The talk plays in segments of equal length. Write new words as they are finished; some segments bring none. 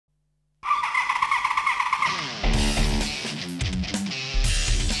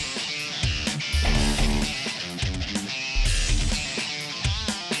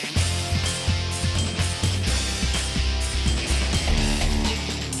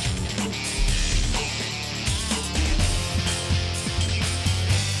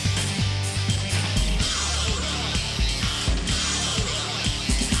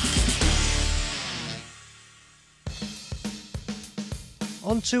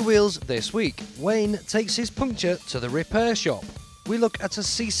two wheels this week. Wayne takes his puncture to the repair shop. We look at a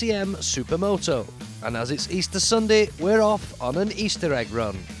CCM Super Moto. And as it's Easter Sunday, we're off on an Easter egg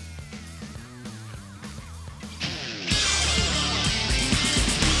run.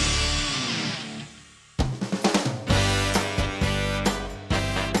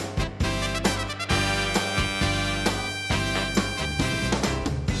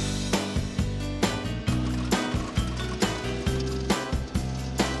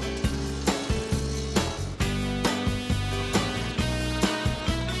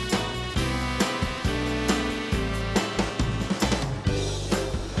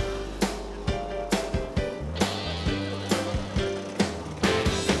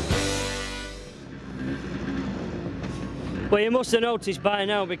 Well, you must have noticed by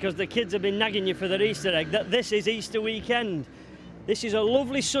now, because the kids have been nagging you for their Easter egg, that this is Easter weekend. This is a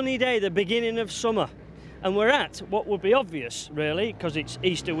lovely sunny day, the beginning of summer. And we're at what would be obvious, really, because it's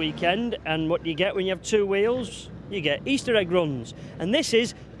Easter weekend, and what you get when you have two wheels, you get Easter egg runs. And this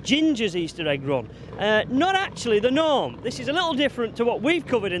is Ginger's Easter egg run. Not actually the norm. This is a little different to what we've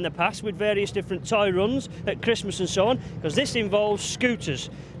covered in the past with various different toy runs at Christmas and so on, because this involves scooters.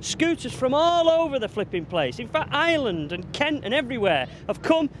 Scooters from all over the flipping place. In fact, Ireland and Kent and everywhere have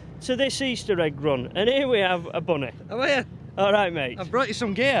come to this Easter egg run. And here we have a bunny. Oh, yeah. All right, mate. I've brought you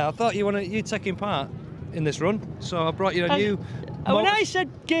some gear. I thought you taking part in this run, so I brought you a new... When I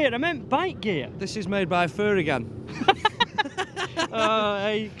said gear, I meant bike gear. This is made by Furrigan. Oh,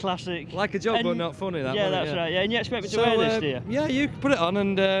 hey, classic. Like a joke, but not funny, that. Yeah, that's right. Yeah, and you expect me to wear this, do you? Yeah, you can put it on,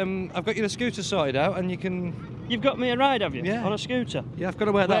 and I've got you the scooter sorted out, and you can... You've got me a ride, have you? Yeah. On a scooter? Yeah, I've got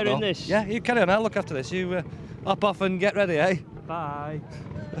to wear that, Wearing though. this? Yeah, you carry on. I'll look after this. You hop off and get ready, eh? Bye.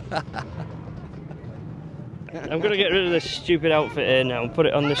 I'm going to get rid of this stupid outfit here now and put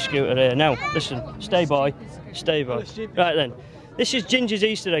it on this scooter here. Now, listen, stay boy, stay boy. Right then, this is Ginger's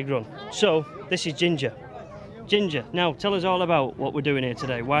Easter egg run. So, this is Ginger. Ginger, now tell us all about what we're doing here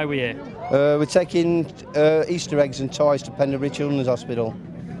today. Why are we here? We're taking Easter eggs and toys to Pendlebury Children's Hospital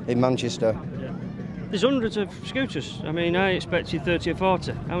in Manchester. Yeah. There's hundreds of scooters. I mean, I expected 30 or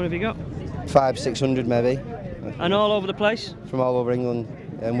 40. How many have you got? 500-600 maybe. And all over the place? From all over England.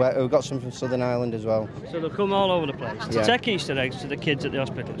 And we've got some from Southern Ireland as well. So they'll come all over the place to take Easter eggs to the kids at the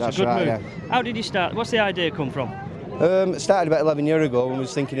hospital. That's it's a good right, move. yeah. How did you start? What's the idea come from? It started about 11 years ago and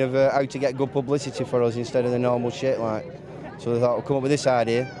was thinking of how to get good publicity for us instead of the normal shit, like. So I thought we'll come up with this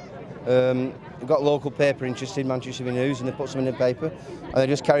idea. We've got local paper interested, Manchester News, and they put some in the paper, and they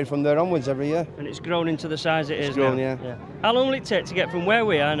just carried from there onwards every year. And it's grown into the size it is grown, now. Yeah. How long will it take to get from where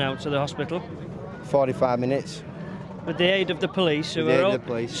we are now to the hospital? 45 minutes. With the aid of the police, who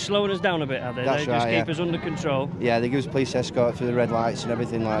are slowing us down a bit, are they? That's they just right, keep us under control. Yeah, they give us police escort through the red lights and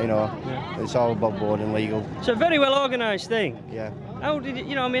everything, like, you know. Yeah. It's all above board and legal. It's a very well organised thing. Yeah. How did it,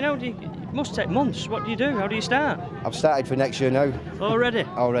 it must take months. What do you do? How do you start? I've started for next year now. Already?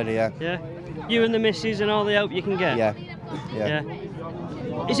 Already, yeah. Yeah. You and the missus and all the help you can get? Yeah.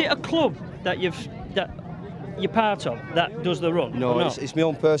 Is it a club that you're part of that does the run? No, it's my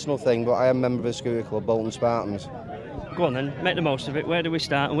own personal thing, but I am a member of a scooter club, Bolton Spartans. Go on then, make the most of it. Where do we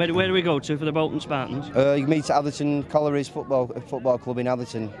start and where do we go to for the Bolton Spartans? You meet at Atherton Colliery's football club in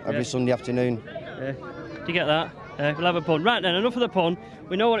Atherton every Sunday afternoon. Yeah. Do you get that? We'll have a pun. Right then, enough of the pun.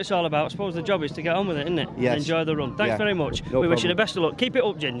 We know what it's all about. I suppose the job is to get on with it, isn't it? Yes. Enjoy the run. Thanks very much. No we wish you problem. the best of luck. Keep it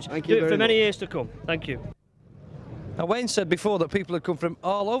up, Ginge. Thank you Do it for many much. years to come. Thank you. Now, Wayne said before that people had come from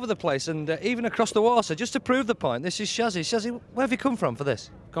all over the place and even across the water. Just to prove the point, this is Shazzy. Shazzy, where have you come from for this?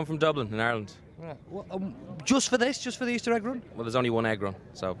 Come from Dublin in Ireland. Right. Well, just for this? Just for the Easter egg run? Well, there's only one egg run,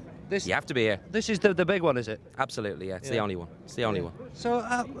 so you have to be here. This is the big one, is it? Absolutely, yeah. It's the only one. It's the only one. So,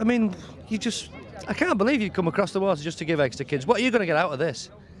 I mean, I can't believe you've come across the water just to give eggs to kids. What are you going to get out of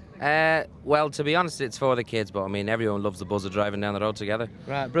this? Well, to be honest, it's for the kids, but I mean, everyone loves the buzz of driving down the road together.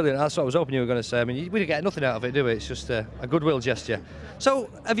 Right, brilliant. That's what I was hoping you were going to say. I mean, we didn't get nothing out of it, do we? It's just a goodwill gesture.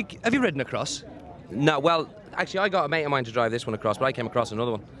 So, have you ridden across? No, well, actually, I got a mate of mine to drive this one across, but I came across another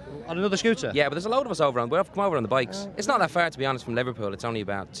one. On another scooter? Yeah, but there's a load of us over we've come over on the bikes. It's not that far, to be honest, from Liverpool. It's only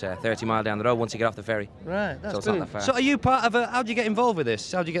about 30 miles down the road once you get off the ferry. Right, that's so it's not that far. So are you part of how do you get involved with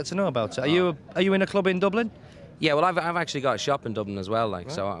this? How do you get to know about it? Are you in a club in Dublin? Yeah, well, I've actually got a shop in Dublin as well, like,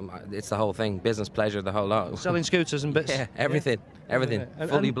 right. So it's the whole thing, business, pleasure, the whole lot. Selling scooters and bits? Yeah, everything,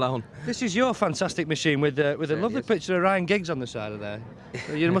 fully blown. This is your fantastic machine with a lovely picture of Ryan Giggs on the side of there.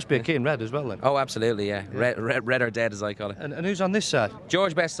 So you must be a keen red as well then. Oh, absolutely, yeah. Red or dead, as I call it. And who's on this side?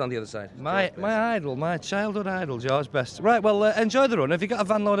 George Best's on the other side. My idol, my childhood idol, George Best. Right, well, enjoy the run. Have you got a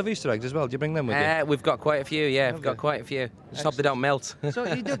van load of Easter eggs as well? Do you bring them with you? We've got quite a few, yeah. We've got quite a few. Just hope they don't melt. So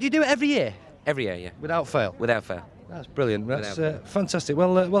you do it every year? Every year, yeah. Without fail? Without fail. That's brilliant. That's Without- fantastic.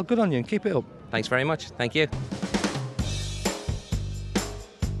 Well, good on you, and keep it up. Thanks very much. Thank you.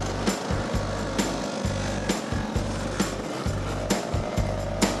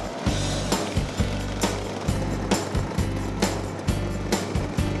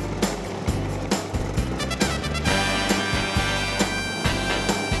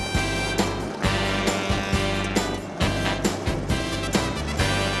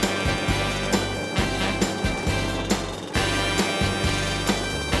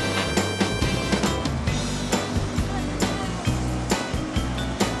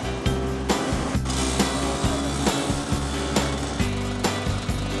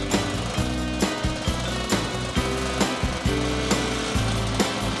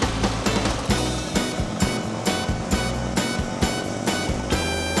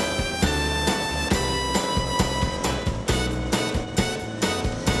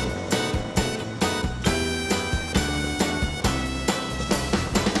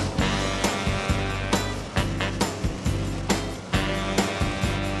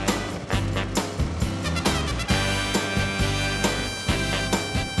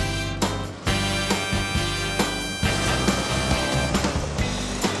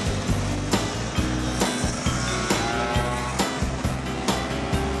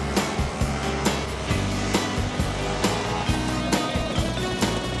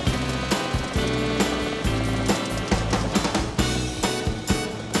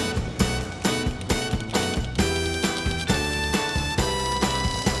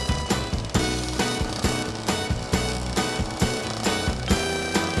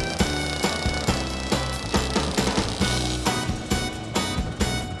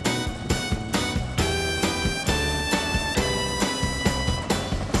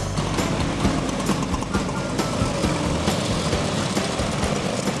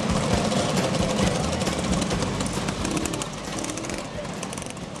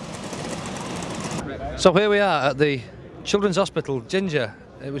 So here we are at the Children's Hospital, Ginger.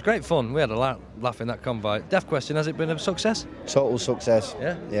 It was great fun. We had a laugh in that convoy. Deaf Question, has it been a success? Total success.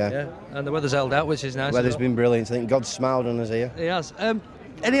 Yeah? Yeah. And the weather's held out, which is nice. Weather's been brilliant. I think God smiled on us here. He has.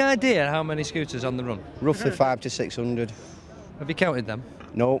 Any idea how many scooters on the run? Roughly 500 to 600. Have you counted them?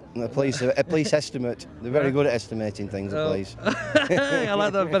 No, a police estimate. They're very good at estimating things, the police. I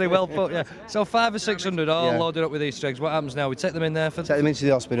like that, very well put, yeah. So 500 or 600 all Yeah. loaded up with Easter eggs. What happens now? We take them in there for... Take them into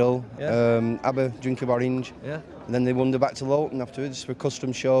the hospital, Yeah. have a drink of orange, Yeah. and then they wander back to Lowton afterwards for a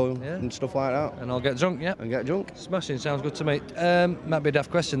custom show Yeah. and stuff like that. And I'll get drunk, yeah. And get drunk. Smashing, sounds good to me. Might be a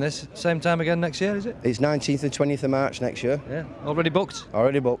daft question this. Same time again next year, is it? It's 19th and 20th of March next year. Yeah. Already booked?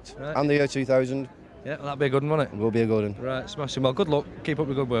 Already booked. Right. And the year 2000 Yeah, well, that'd be a good one, wouldn't it? will be a good one. Right, smashing. Well, good luck. Keep up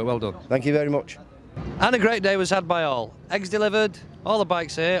the good work. Well done. Thank you very much. And a great day was had by all. Eggs delivered, all the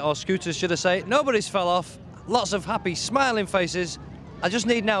bikes here, or scooters should I say. Nobody's fell off. Lots of happy, smiling faces. I just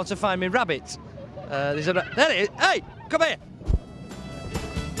need now to find me rabbit. There it is. Hey, come here.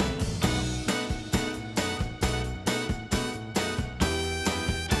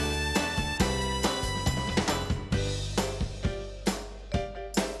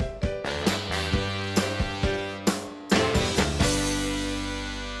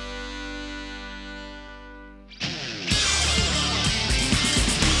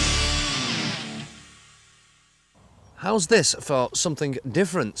 How's this for something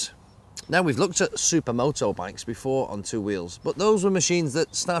different? Now, we've looked at Super Moto bikes before on two wheels, but those were machines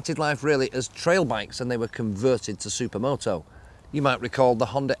that started life really as trail bikes and they were converted to Super Moto. You might recall the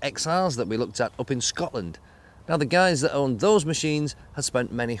Honda XRs that we looked at up in Scotland. Now, the guys that owned those machines had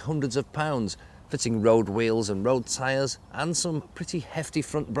spent many hundreds of pounds fitting road wheels and road tyres and some pretty hefty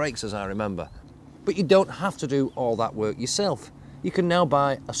front brakes, as I remember. But you don't have to do all that work yourself. You can now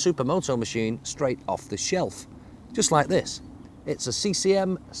buy a Super Moto machine straight off the shelf. Just like this. It's a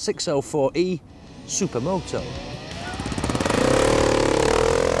CCM 604E Super Moto.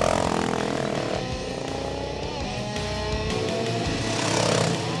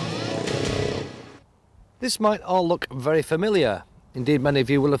 This might all look very familiar. Indeed, many of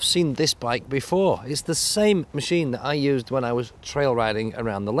you will have seen this bike before. It's the same machine that I used when I was trail riding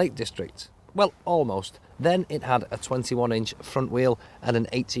around the Lake District. Well, almost. Then it had a 21-inch front wheel and an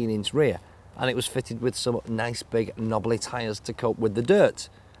 18-inch rear. And it was fitted with some nice big knobbly tyres to cope with the dirt.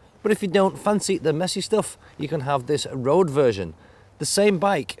 But if you don't fancy the messy stuff, you can have this road version. The same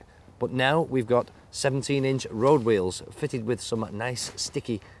bike, but now we've got 17-inch road wheels fitted with some nice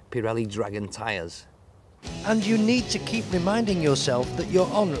sticky Pirelli Dragon tyres. And you need to keep reminding yourself that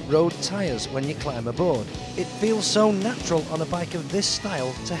you're on road tyres when you climb aboard. It feels so natural on a bike of this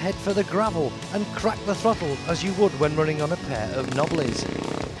style to head for the gravel and crack the throttle as you would when running on a pair of knobblies.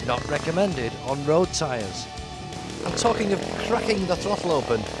 Not recommended on road tyres. And talking of cracking the throttle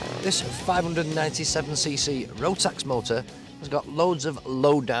open, this 597cc Rotax motor has got loads of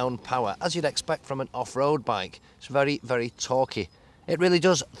low-down power, as you'd expect from an off-road bike. It's very, very torquey. It really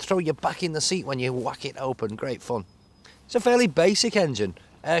does throw you back in the seat when you whack it open. Great fun. It's a fairly basic engine.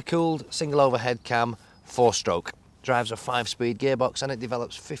 Air-cooled, single overhead cam, 4-stroke. Drives a 5-speed gearbox and it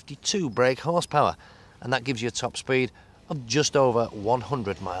develops 52 brake horsepower. And that gives you a top speed of just over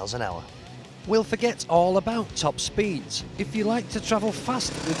 100 miles an hour. We'll forget all about top speeds. If you like to travel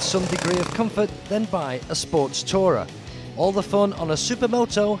fast with some degree of comfort, then buy a sports tourer. All the fun on a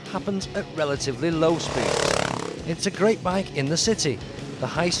Supermoto happens at relatively low speeds. It's a great bike in the city. The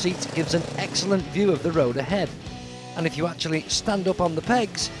high seat gives an excellent view of the road ahead. And if you actually stand up on the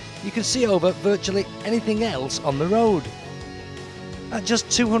pegs, you can see over virtually anything else on the road. At just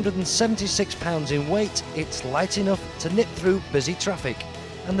 276 pounds in weight, it's light enough to nip through busy traffic.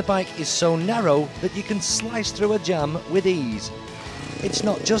 And the bike is so narrow that you can slice through a jam with ease. It's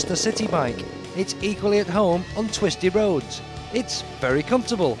not just a city bike, it's equally at home on twisty roads. It's very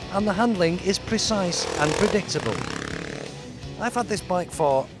comfortable and the handling is precise and predictable. I've had this bike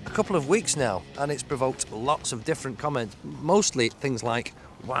for a couple of weeks now and it's provoked lots of different comments, mostly things like,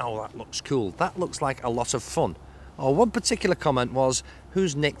 wow, that looks cool, that looks like a lot of fun. Or one particular comment was,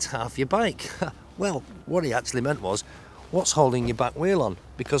 who's nicked half your bike? Well, what he actually meant was, what's holding your back wheel on?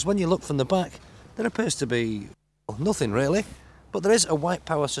 Because when you look from the back, there appears to be nothing really. But there is a white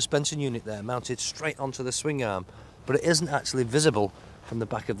power suspension unit there mounted straight onto the swing arm, but it isn't actually visible from the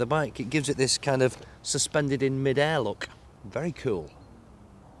back of the bike. It gives it this kind of suspended in mid-air look. Very cool.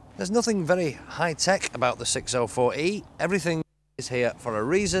 There's nothing very high-tech about the 604E. Everything is here for a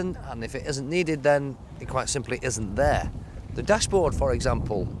reason, and if it isn't needed, then it quite simply isn't there. The dashboard, for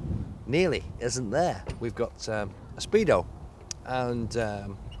example, nearly isn't there. We've got a speedo, and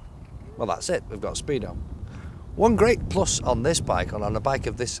well, that's it. We've got a speedo. One great plus on this bike, on a bike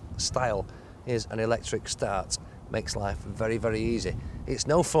of this style, is an electric start. Makes life very, very easy. It's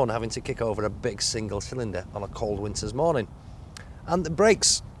no fun having to kick over a big single cylinder on a cold winter's morning. And the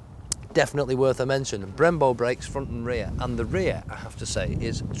brakes, definitely worth a mention. Brembo brakes front and rear, and the rear, I have to say,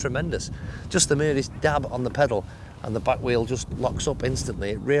 is tremendous. Just the merest dab on the pedal and the back wheel just locks up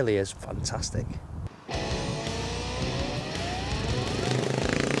instantly. It really is fantastic.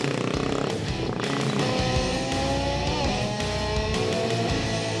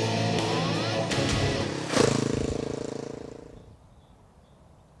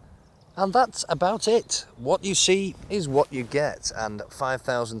 And that's about it. What you see is what you get, and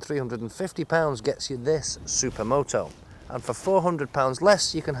 £5,350 gets you this Supermoto. And for £400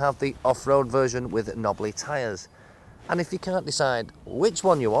 less, you can have the off-road version with knobbly tyres. And if you can't decide which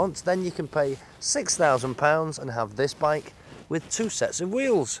one you want, then you can pay £6,000 and have this bike with 2 sets of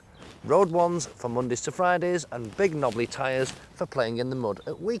wheels. Road ones for Mondays to Fridays, and big knobbly tyres for playing in the mud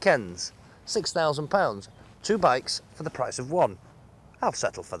at weekends. £6,000, 2 bikes for the price of 1. I'll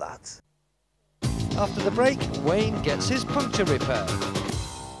settle for that. After the break, Wayne gets his puncture repaired.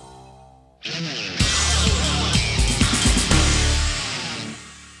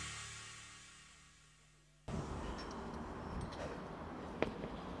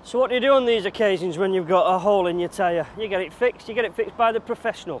 So what do you do on these occasions when you've got a hole in your tyre? You get it fixed by the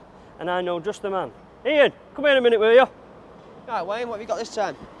professional, and I know just the man. Ian, come here a minute, will you? Right, Wayne, what have you got this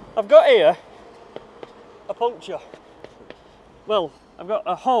time? I've got here a puncture. Well, I've got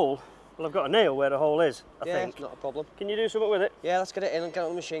a hole. Well, I've got a nail where the hole is, I think. Not a problem. Can you do something with it? Yeah, let's get it in and get it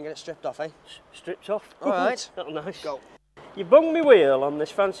on the machine, get it stripped off, eh? Stripped off? All right. That'll nice. Go. You bung me wheel on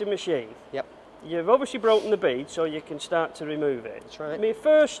this fancy machine. Yep. You've obviously broken the bead, so you can start to remove it. That's right. My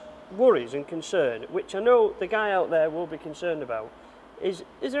first worries and concern, which I know the guy out there will be concerned about, is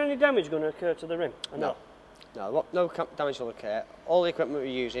there any damage going to occur to the rim? No. No damage will occur. All the equipment we're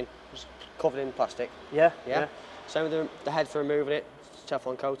using is covered in plastic. Yeah? Yeah. Same with the head for removing it, it's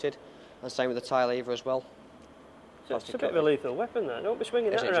Teflon coated, and same with the tyre lever as well. So it's a bit of a lethal weapon there. Don't be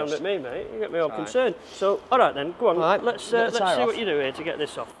swinging that around at me, mate. You get me all Right. concerned. So, all right then, go on. All right, let's see what you do here to get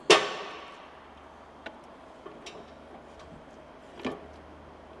this off.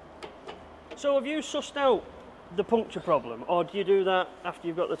 So have you sussed out the puncture problem, or do you do that after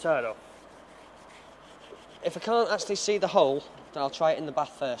you've got the tyre off? If I can't actually see the hole, then I'll try it in the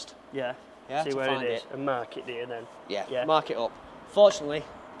bath first. Yeah. Yeah, See to where find it is it. and mark it, do you then? Yeah, mark it up. Fortunately,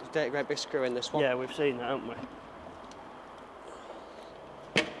 there's a dirty great big screw in this one. Yeah, we've seen that, haven't we?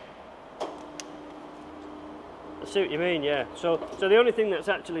 I see what you mean, yeah. So the only thing that's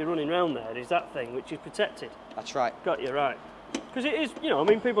actually running around there is that thing, which is protected. That's right. Got you right. Because it is, you know, I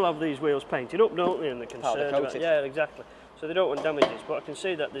mean, people have these wheels painted up, don't they? And they're concerned about, coated. yeah, exactly. So they don't want damages, but I can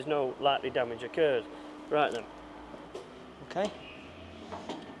see that there's no likely damage occurred. Right then. Okay.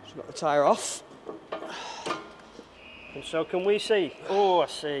 So we've got the tyre off. And so can we see? Oh, I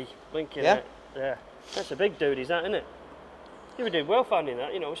see. Blinking Yeah? out. Yeah. That's a big dude, is that, isn't it? You did well finding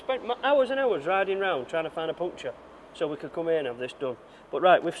that, you know. We spent hours and hours riding round trying to find a puncture so we could come here and have this done. But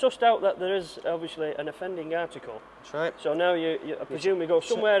right, we've sussed out that there is obviously an offending article. That's right. So now I presume we go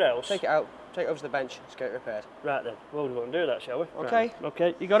somewhere else. Take it out, take it over to the bench, let's get it repaired. Right then, we'll go and do that, shall we? Okay. Right.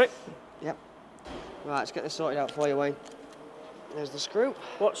 Okay, you got it? Yep. Right, let's get this sorted out for you, Wayne. There's the screw.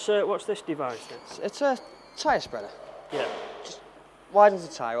 What's this device then? It's a tyre spreader. Yeah. Widens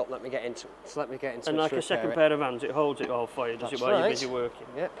the tyre up, let me get into it. So let me get into And it. like a second pair of hands, it holds it all for you, does That's it, while you're right. busy working?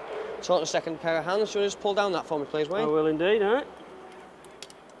 Yep. So on a second pair of hands, do you want to just pull down that for me, please, Wayne? I will indeed, all right.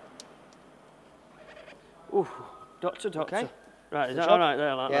 Ooh, doctor. Okay. Right, is Good that job. all right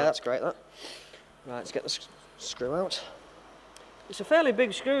there, like Yeah, that? that's great, that. Right, let's get the screw out. It's a fairly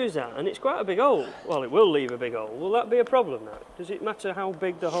big screw, is that? And it's quite a big hole. Well, it will leave a big hole. Will that be a problem now? Does it matter how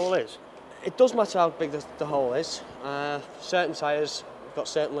big the hole is? It does matter how big the hole is. Certain tyres have got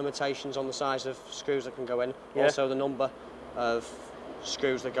certain limitations on the size of screws that can go in. Yeah. Also the number of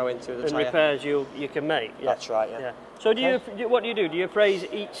screws that go into the And tyre. repairs you can make. Yeah. That's right, yeah. So what do you do? Do you appraise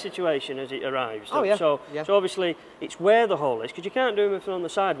each situation as it arrives? Oh, yeah. So obviously it's where the hole is, because you can't do anything on the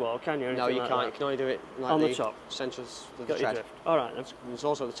sidewall, can you? or No, anything you like can't. that? You can only do it like On the top. centre of the Got your tread. drift. All right then. There's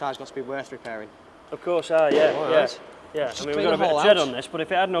also the tyre's got to be worth repairing. Of course, yeah. All right. Yeah, Just I mean, clean we've got a the bit hole of tread out. on this, but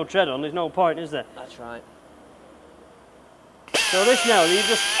if it had no tread on, there's no point, is there? That's right. So this now, you're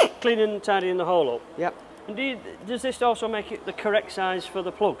just cleaning and tidying the hole up. Yep. And does this also make it the correct size for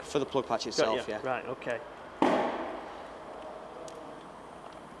the plug? For the plug patch Got itself, you. yeah. Right, okay.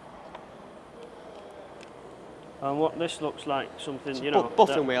 And what this looks like, something, you know...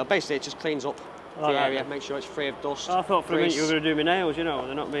 Buffing wheel. Basically, it just cleans up the right, area, yeah. make sure it's free of dust. I thought for a minute grease. you were going to do my nails, you know,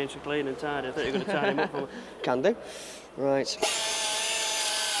 they're not being so clean and tidy. I thought you were going to tidy them up for me. Can do. Right. It's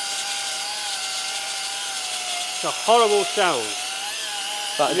a horrible sound.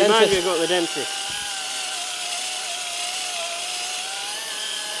 But It reminds me of going to the dentist.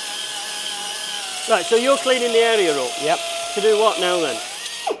 Right, so you're cleaning the area up. Yep. To do what now then?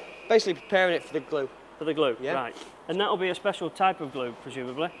 Basically preparing it for the glue. For the glue, Yeah. right. And that'll be a special type of glue,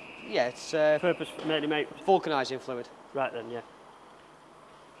 presumably? Yeah, it's Purpose made. vulcanising fluid. Right then, yeah.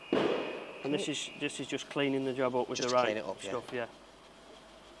 And this is just cleaning the job up with Just the to right clean it up, stuff, yeah.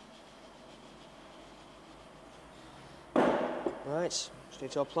 Right, just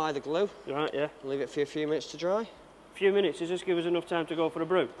need to apply the glue. Right, yeah. Leave it for a few minutes to dry. A few minutes, does this give us enough time to go for a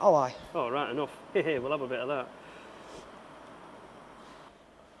brew? Oh, aye. Oh, right, enough. Here, we'll have a bit of that.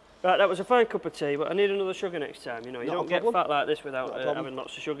 Right, that was a fine cup of tea, but I need another sugar next time. You know, you Not a don't get problem. fat like this without Not a problem. having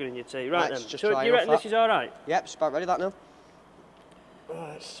lots of sugar in your tea. Right, Right then. it's just So dry you reckon enough, this is all right? Yep, it's about ready, that now. Right,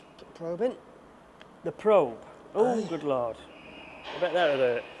 let's put the probe in. The probe. Oh, Aye. good lord. I bet that would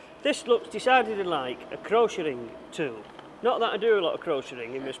hurt. This looks decidedly like a crocheting tool. Not that I do a lot of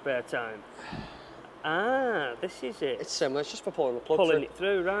crocheting in my spare time. Ah, this is it. It's similar, it's just for pulling the plug Pulling through. it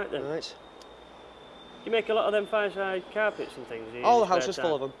through, right then. Right. You make a lot of them fireside carpets and things. Oh, the house is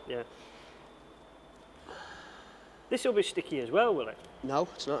full of them. Yeah. This will be sticky as well, will it? No,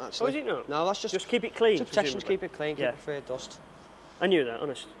 it's not actually. Oh, is it not? No, that's just keep it clean. to protection, to presumably. keep it clean, keep Yeah. it free of dust. I knew that,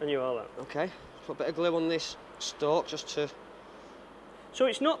 honest. I knew all that. Okay, put a bit of glue on this stalk just to... So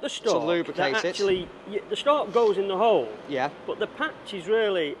it's not the stalk lubricate that it. actually... The stalk goes in the hole, Yeah. but the patch is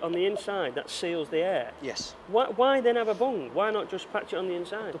really on the inside that seals the air. Yes. Why then have a bung? Why not just patch it on the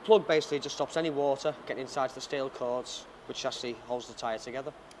inside? The plug basically just stops any water getting inside the steel cords, which actually holds the tyre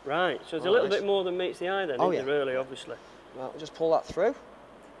together. Right, so it's a All little right. bit more than meets the eye then, Oh, isn't yeah. it, really, obviously? Right, we'll just pull that through.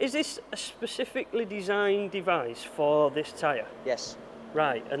 Is this a specifically designed device for this tyre? Yes.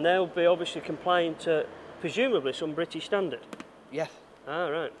 Right, and they'll be obviously complying to, presumably, some British standard? Yeah. Ah,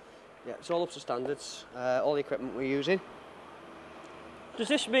 right. Yeah, it's all up to standards, all the equipment we're using. Does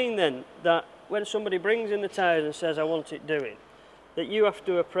this mean then that when somebody brings in the tyres and says, I want it doing, that you have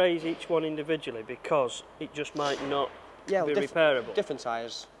to appraise each one individually because it just might not be repairable? Different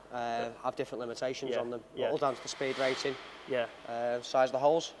tyres have different limitations on them. Yeah. All down to the speed rating, Yeah, size of the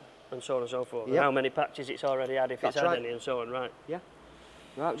holes. and so on and so forth. And Yep. how many patches it's already had, if That's it's had right. any, and so on, right? Yeah.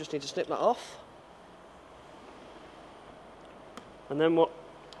 Right, we just need to snip that off. And then what?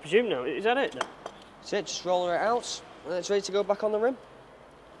 Presume now, is that it then? That's it, just rolling it out, and it's ready to go back on the rim.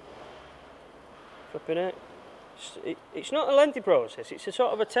 Flipping it. It's not a lengthy process, it's a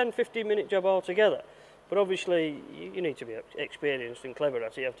sort of a 10-15 minute job altogether. But obviously, you need to be experienced and clever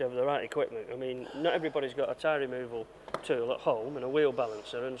at it, you have to have the right equipment. I mean, not everybody's got a tyre removal tool at home and a wheel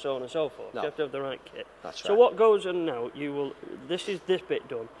balancer and so on and so forth. No. You have to have the right kit. That's So right. what goes on now, this is this bit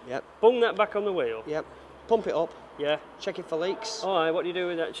done. Yep, Bung that back on the wheel. yep. pump it up, Yeah. check it for leaks. All right, what do you do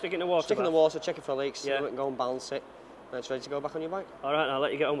with that? Stick it in the water? Stick it in the bath? water, check it for leaks, Yeah. and go and balance it. And it's ready to go back on your bike. All right, I'll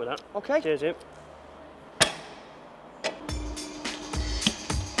let you get on with that. Okay. Cheers, Ian.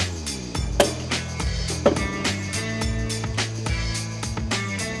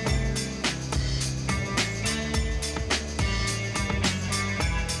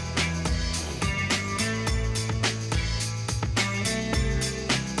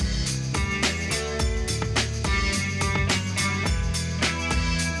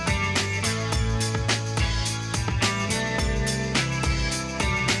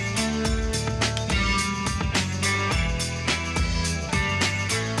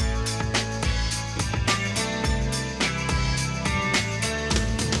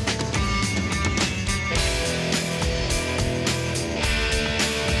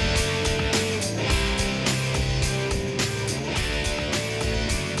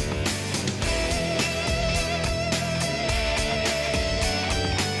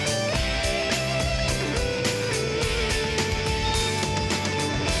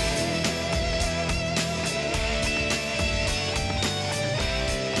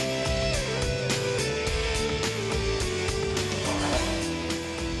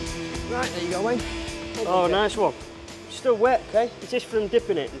 Right, there you go, Wayne. Oh, nice one. Still wet. Okay. Is this from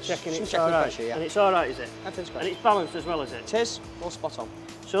dipping it and checking Some it's checking all right? pressure, yeah. And it's all right, is it? Everything's And great. it's balanced as well, is it? It is, all spot on.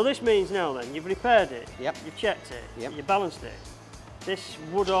 So this means now then, you've repaired it, Yep. you've checked it, Yep. you balanced it. This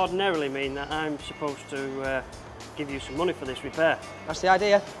would ordinarily mean that I'm supposed to give you some money for this repair. That's the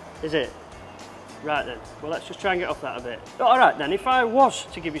idea. Is it? Right then, well let's just try and get off that a bit. All right then, if I was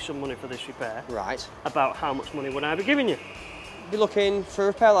to give you some money for this repair, Right. about how much money would I be giving you? Be looking for a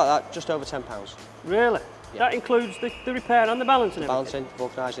repair like that, just over £10. Really? Yeah. That includes the repair and the balance and everything?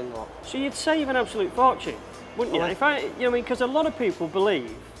 Balancing, vulcanising, lot. So you'd save an absolute fortune, wouldn't you? Oh, yeah. If I, you know, what I mean, because a lot of people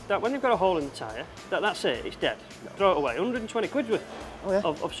believe that when they've got a hole in the tyre, that's it, it's dead. Throw it away. 120 quid's worth Oh, yeah.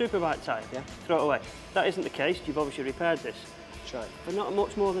 of Superbike tyre. Yeah. Throw it away. That isn't the case. You've obviously repaired this That's right. for not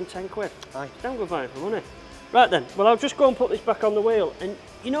much more than 10 quid. Aye. Don't go buying for money. Right then, well I'll just go and put this back on the wheel. And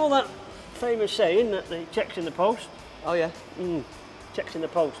you know that famous saying that the check's in the post? Oh, yeah. Check's in the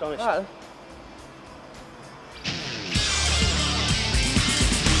post, honest. Right then.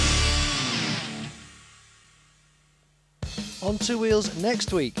 On Two Wheels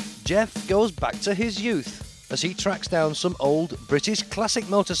next week, Jeff goes back to his youth as he tracks down some old British classic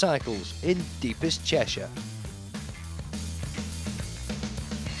motorcycles in deepest Cheshire.